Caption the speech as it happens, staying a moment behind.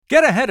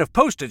Get ahead of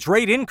postage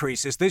rate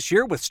increases this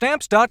year with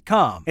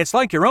Stamps.com. It's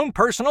like your own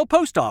personal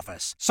post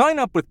office. Sign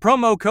up with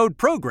promo code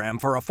PROGRAM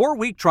for a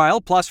 4-week trial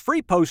plus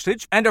free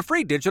postage and a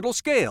free digital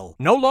scale.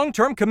 No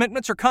long-term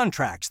commitments or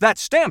contracts.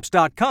 That's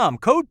Stamps.com,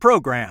 code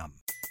PROGRAM.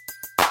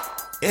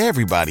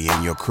 Everybody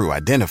in your crew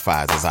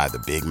identifies as either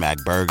Big Mac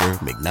Burger,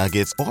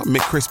 McNuggets, or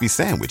McCrispy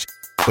Sandwich.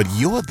 But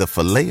you're the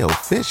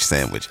Filet-O-Fish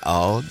Sandwich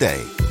all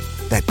day.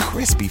 That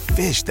crispy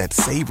fish, that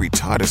savory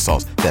tartar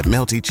sauce, that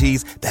melty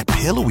cheese, that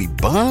pillowy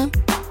bun.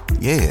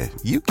 Yeah,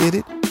 you get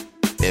it.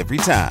 Every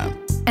time.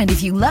 And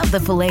if you love the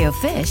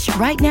Filet-O-Fish,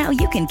 right now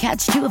you can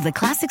catch 2 of the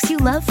classics you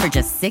love for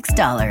just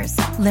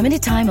 $6.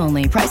 Limited time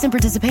only. Price and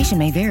participation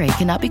may vary.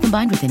 Cannot be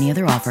combined with any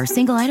other offer.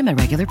 Single item at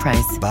regular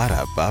price.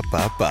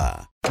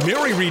 Ba-da-ba-ba-ba.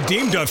 Mary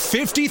redeemed a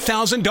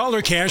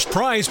 $50,000 cash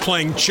prize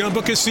playing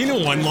Chumba Casino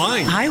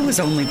online. I was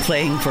only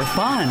playing for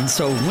fun,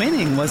 so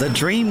winning was a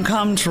dream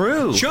come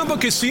true. Chumba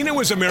Casino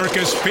is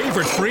America's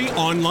favorite free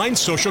online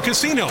social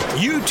casino.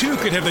 You, too,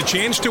 could have the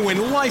chance to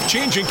win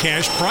life-changing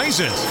cash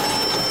prizes.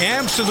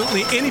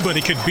 Absolutely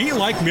anybody could be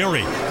like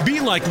Mary.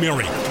 Be like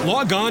Mary.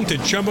 Log on to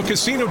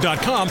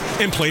ChumbaCasino.com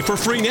and play for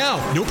free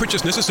now. No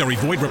purchase necessary.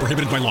 Void where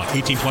prohibited by law.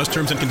 18 plus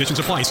terms and conditions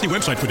apply. See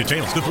website for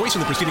details. The voice in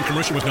the preceding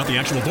commercial was not the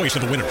actual voice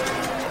of the winner.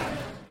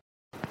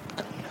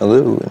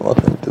 Hello and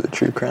welcome to the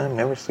True Crime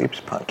Never Sleeps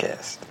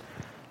podcast.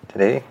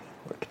 Today,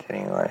 we're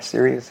continuing our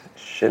series,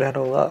 Shit Out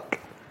of Luck,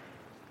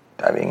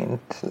 diving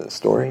into the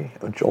story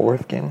of Joel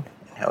Rifkin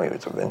and how he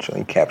was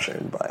eventually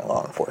captured by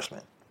law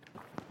enforcement.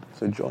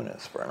 So join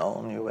us for an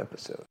all-new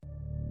episode.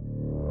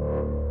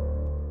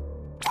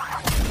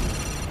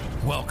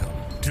 Welcome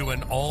to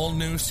an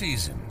all-new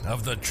season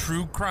of the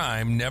True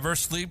Crime Never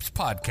Sleeps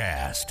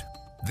podcast.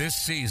 This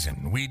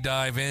season, we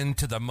dive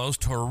into the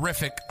most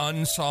horrific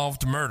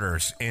unsolved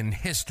murders in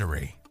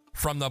history.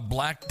 From the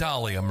Black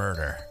Dahlia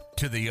murder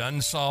to the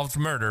unsolved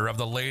murder of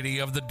the Lady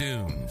of the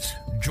Dunes.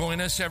 Join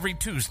us every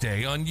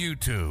Tuesday on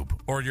YouTube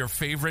or your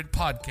favorite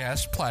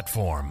podcast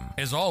platform.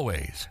 As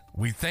always,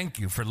 we thank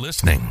you for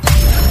listening.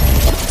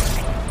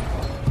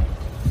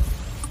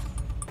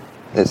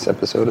 This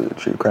episode of the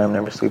True Crime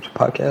Never Sleeps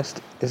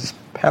podcast is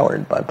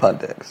powered by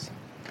Poddex.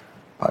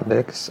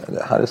 Poddex are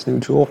the hottest new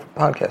tool for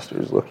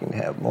podcasters looking to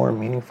have more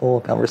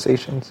meaningful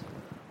conversations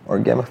or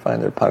gamify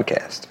their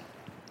podcast.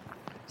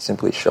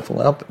 Simply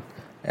shuffle up,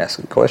 ask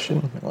a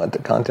question, and let the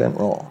content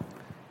roll.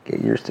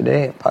 Get yours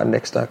today at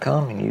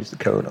poddex.com and use the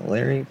code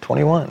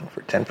Larry21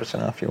 for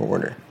 10% off your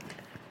order.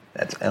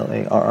 That's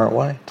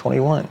Larry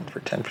 21 for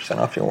 10%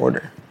 off your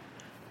order.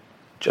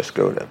 Just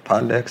go to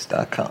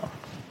poddex.com.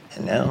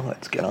 And now,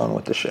 let's get on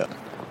with the show.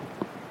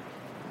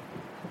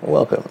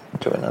 Welcome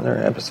to another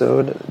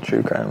episode of the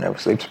True Crime Never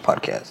Sleeps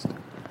podcast.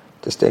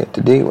 To stay up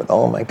to date with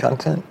all of my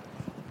content,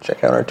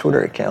 check out our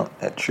Twitter account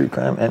at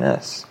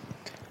TrueCrimeNS.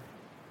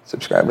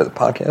 Subscribe to the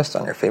podcast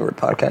on your favorite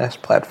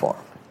podcast platform.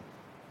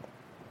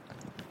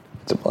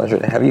 It's a pleasure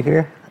to have you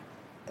here,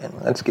 and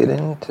let's get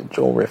into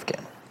Joel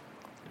Rifkin.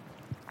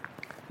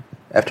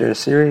 After a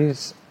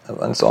series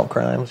of unsolved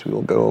crimes, we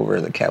will go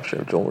over the capture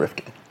of Joel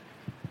Rifkin.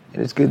 It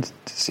is good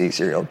to see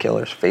serial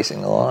killers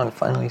facing the law and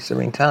finally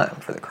serving time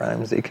for the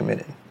crimes they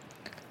committed.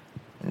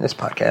 In this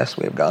podcast,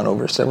 we have gone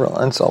over several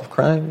unsolved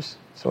crimes,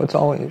 so it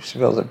always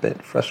feels a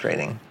bit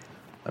frustrating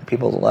when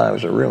people's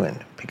lives are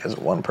ruined because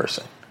of one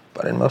person.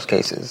 But in most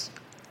cases,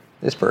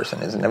 this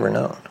person is never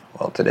known.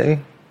 Well, today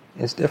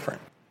is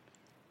different,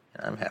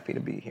 and I'm happy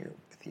to be here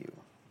with you.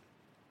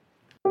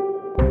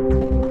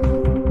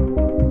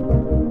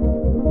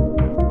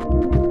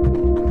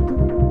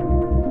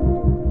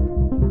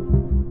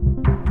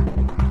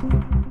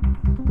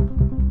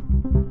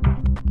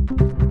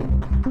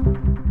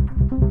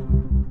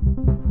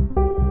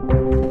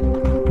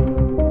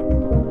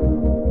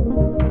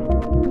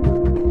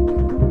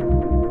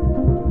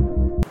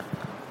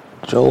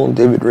 Joel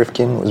David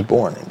Rifkin was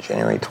born on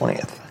January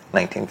 20th,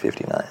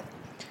 1959.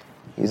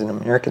 He's an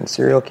American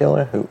serial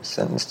killer who was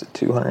sentenced to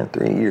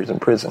 203 years in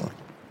prison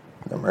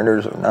for the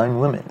murders of 9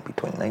 women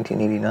between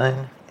 1989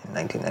 and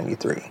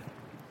 1993.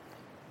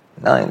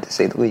 9 to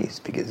say the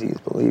least, because he is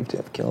believed to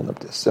have killed up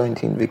to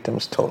 17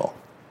 victims total.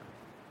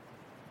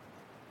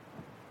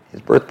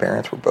 His birth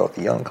parents were both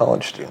young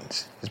college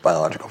students, his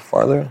biological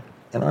father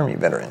an Army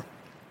veteran.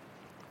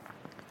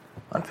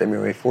 On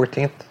February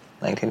 14th,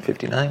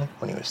 1959,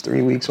 when he was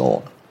 3 weeks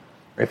old,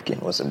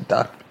 Rifkin was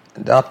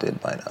adopted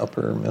by an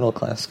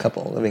upper-middle-class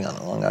couple living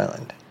on Long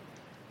Island.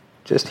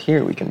 Just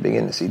here we can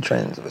begin to see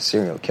trends of a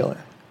serial killer.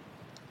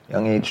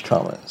 Young age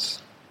traumas.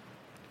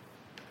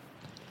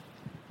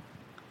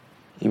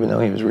 Even though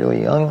he was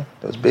really young,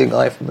 those big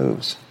life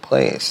moves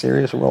play a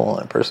serious role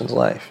in a person's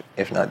life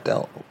if not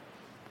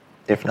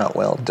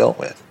well dealt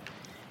with.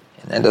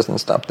 And that doesn't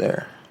stop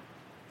there.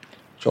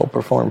 Joel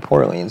performed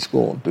poorly in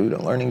school due to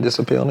learning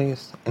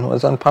disabilities and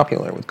was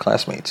unpopular with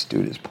classmates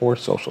due to his poor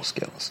social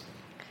skills.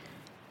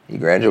 He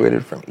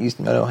graduated from East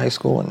Meadow High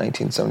School in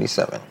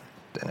 1977,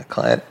 then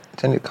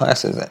attended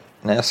classes at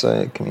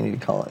NASA Community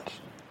College,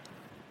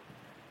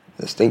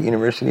 the State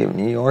University of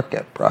New York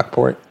at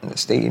Brockport, and the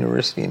State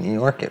University of New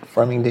York at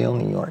Farmingdale,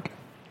 New York.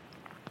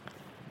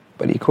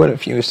 but he quit a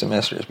few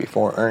semesters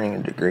before earning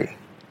a degree.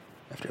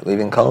 After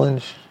leaving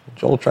college,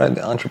 Joel tried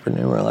the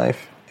entrepreneur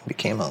life and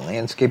became a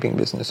landscaping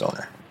business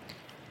owner.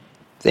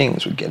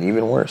 Things would get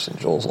even worse in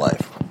Joel's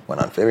life when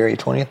on February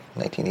 20th,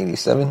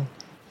 1987,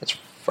 his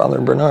father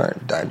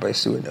Bernard died by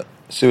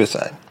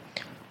suicide,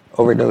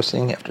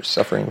 overdosing after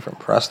suffering from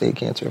prostate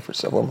cancer for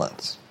several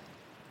months.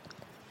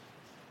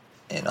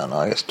 And on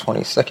August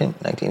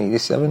 22nd,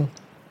 1987,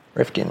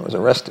 Rifkin was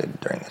arrested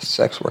during a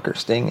sex worker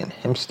sting in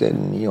Hempstead,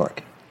 New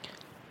York,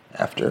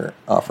 after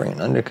offering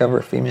an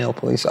undercover female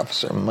police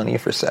officer money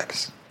for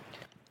sex.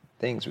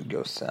 Things would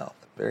go south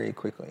very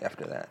quickly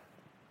after that.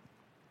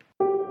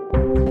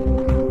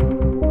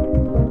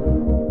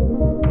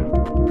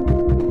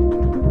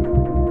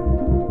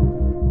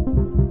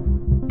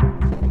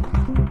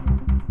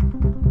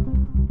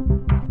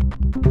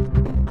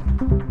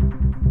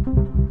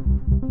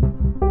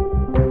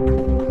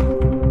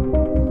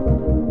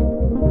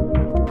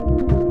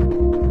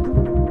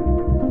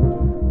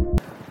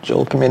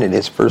 Joel committed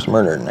his first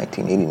murder in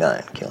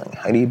 1989, killing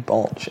Heidi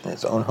Balch in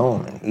his own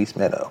home in East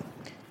Meadow.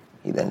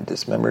 He then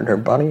dismembered her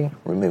body,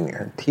 removing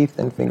her teeth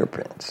and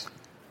fingertips,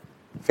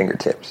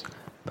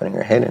 putting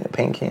her head in a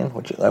paint can,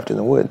 which he left in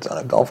the woods on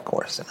a golf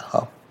course in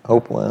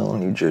Hopewell,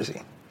 New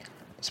Jersey,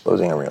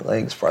 disposing of her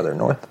legs farther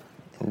north,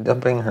 and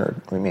dumping her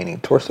remaining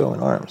torso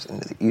and arms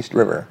into the East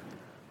River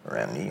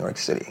around New York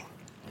City.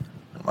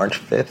 On March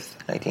 5th,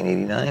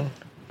 1989,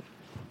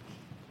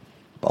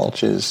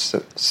 Balch's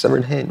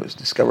severed head was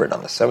discovered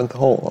on the 7th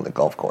hole of the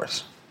golf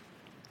course.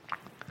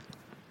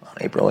 On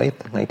April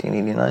 8th,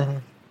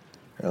 1989,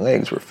 her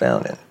legs were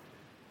found in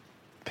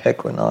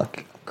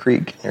Pequannock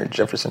Creek near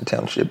Jefferson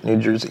Township, New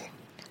Jersey.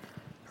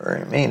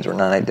 Her remains were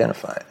not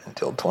identified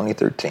until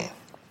 2013.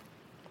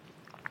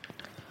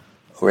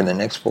 Over the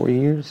next 4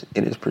 years,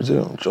 it is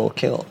presumed Joel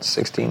killed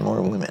 16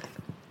 more women.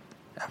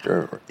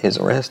 After his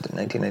arrest in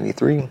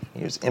 1993,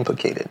 he was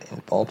implicated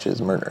in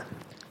Balch's murder.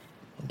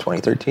 In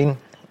 2013,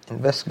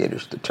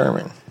 investigators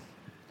determined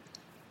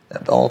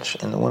that Balch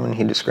and the woman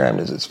he described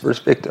as his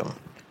first victim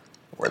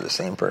were the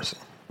same person.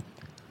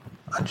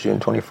 On June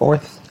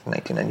 24th,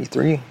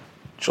 1993,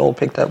 Joel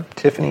picked up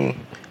Tiffany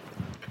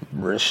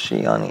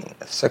Bresciani,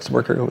 a sex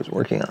worker who was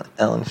working on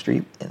Allen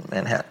Street in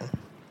Manhattan.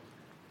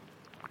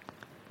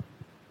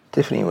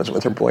 Tiffany was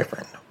with her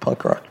boyfriend,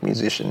 punk rock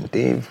musician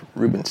Dave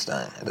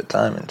Rubenstein, at the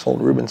time, and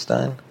told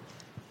Rubenstein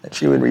that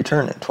she would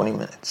return in 20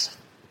 minutes.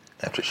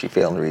 After she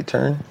failed to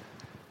return,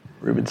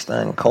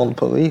 Rubenstein called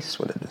police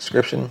with a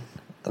description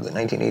of the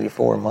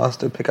 1984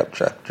 Mazda pickup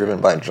truck driven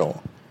by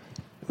Joel.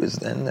 It was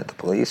then that the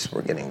police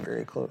were getting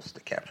very close to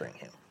capturing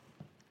him.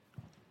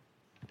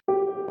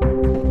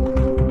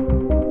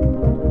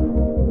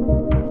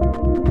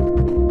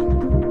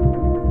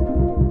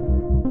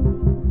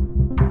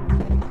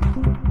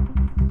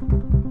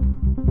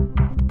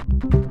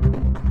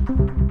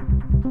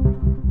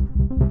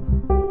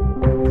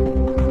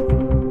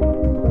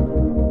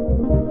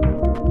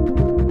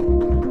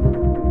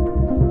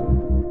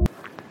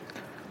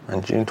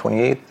 On June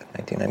 28,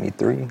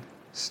 1993,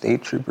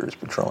 state troopers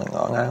patrolling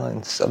Long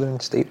Island's Southern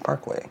State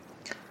Parkway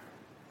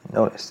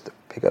noticed a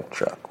pickup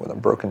truck with a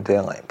broken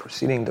taillight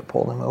proceeding to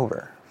pull them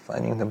over,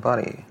 finding the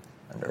body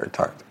under a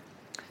tarp.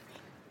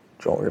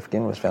 Joel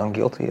Rifkin was found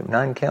guilty of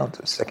 9 counts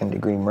of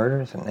second-degree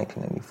murders in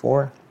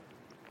 1994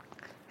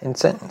 and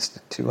sentenced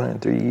to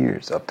 203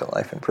 years up to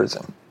life in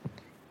prison.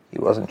 He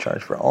wasn't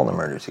charged for all the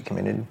murders he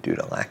committed due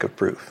to lack of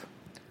proof.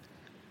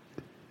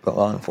 But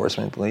law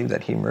enforcement believed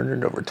that he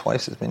murdered over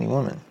twice as many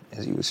women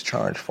as he was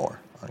charged for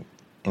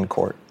in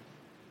court.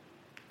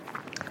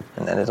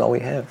 And that is all we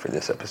have for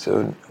this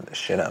episode of the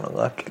Shit Out of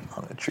Luck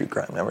on the True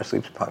Crime Never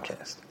Sleeps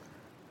podcast.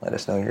 Let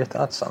us know your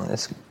thoughts on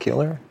this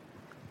killer.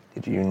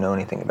 Did you know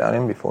anything about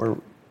him before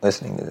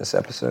listening to this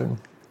episode?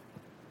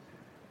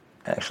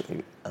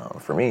 Actually,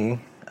 for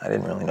me, I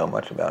didn't really know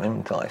much about him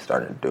until I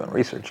started doing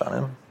research on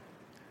him.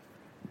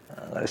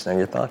 Let us know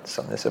your thoughts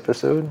on this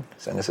episode.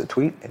 Send us a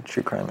tweet at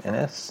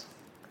TrueCrimeNS,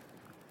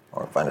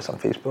 or find us on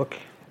Facebook,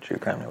 True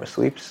Crime Never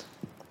Sleeps,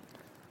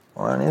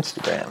 or on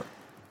Instagram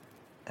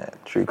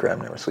at True Crime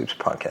Never Sleeps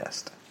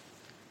Podcast.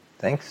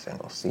 Thanks, and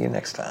we'll see you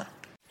next time.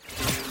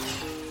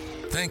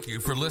 Thank you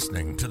for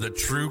listening to the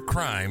True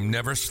Crime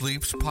Never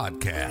Sleeps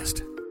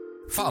podcast.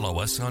 Follow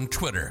us on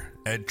Twitter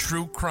at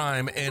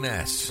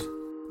TrueCrimeNS.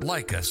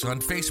 Like us on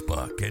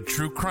Facebook at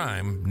True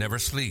Crime Never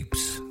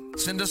Sleeps.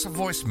 Send us a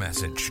voice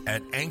message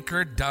at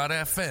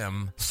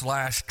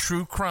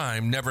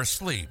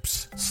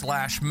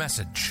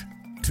anchor.fm/truecrimeneversleeps/message.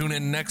 Tune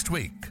in next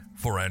week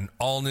for an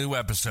all-new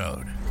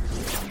episode.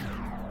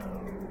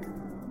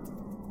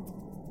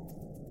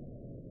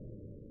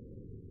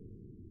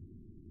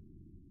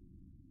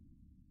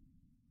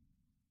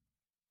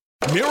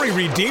 Mary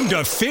redeemed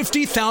a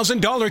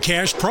 $50,000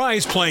 cash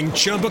prize playing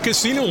Chumba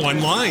Casino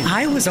online.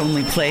 I was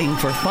only playing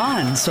for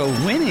fun, so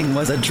winning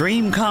was a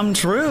dream come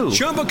true.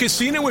 Chumba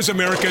Casino is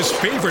America's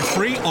favorite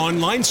free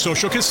online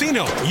social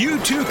casino. You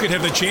too could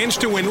have the chance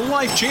to win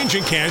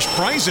life-changing cash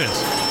prizes.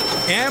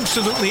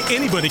 Absolutely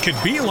anybody could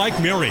be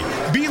like Mary.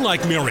 Be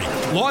like Mary.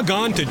 Log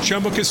on to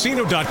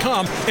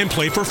ChumboCasino.com and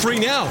play for free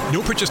now.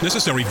 No purchase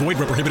necessary. Void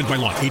where prohibited by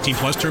law. 18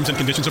 plus terms and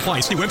conditions apply.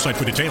 See website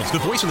for details. The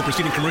voice in the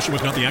preceding commercial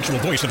was not the actual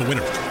voice of the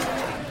winner.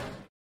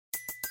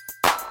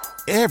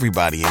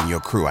 Everybody in your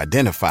crew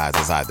identifies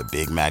as either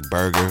Big Mac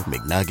Burger,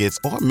 McNuggets,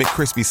 or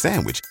McCrispy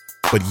Sandwich.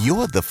 But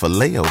you're the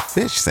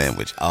Filet-O-Fish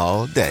Sandwich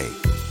all day.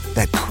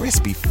 That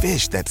crispy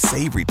fish, that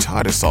savory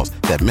tartar sauce,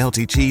 that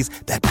melty cheese,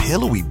 that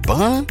pillowy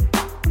bun.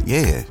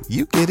 Yeah,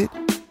 you get it.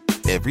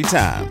 Every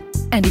time.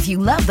 And if you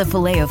love the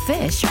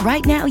Filet-O-Fish,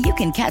 right now you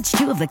can catch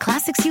two of the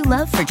classics you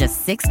love for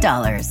just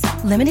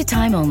 $6. Limited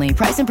time only.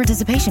 Price and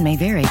participation may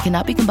vary.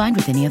 Cannot be combined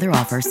with any other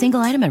offer. Single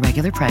item at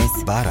regular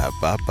price.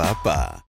 Ba-da-ba-ba-ba.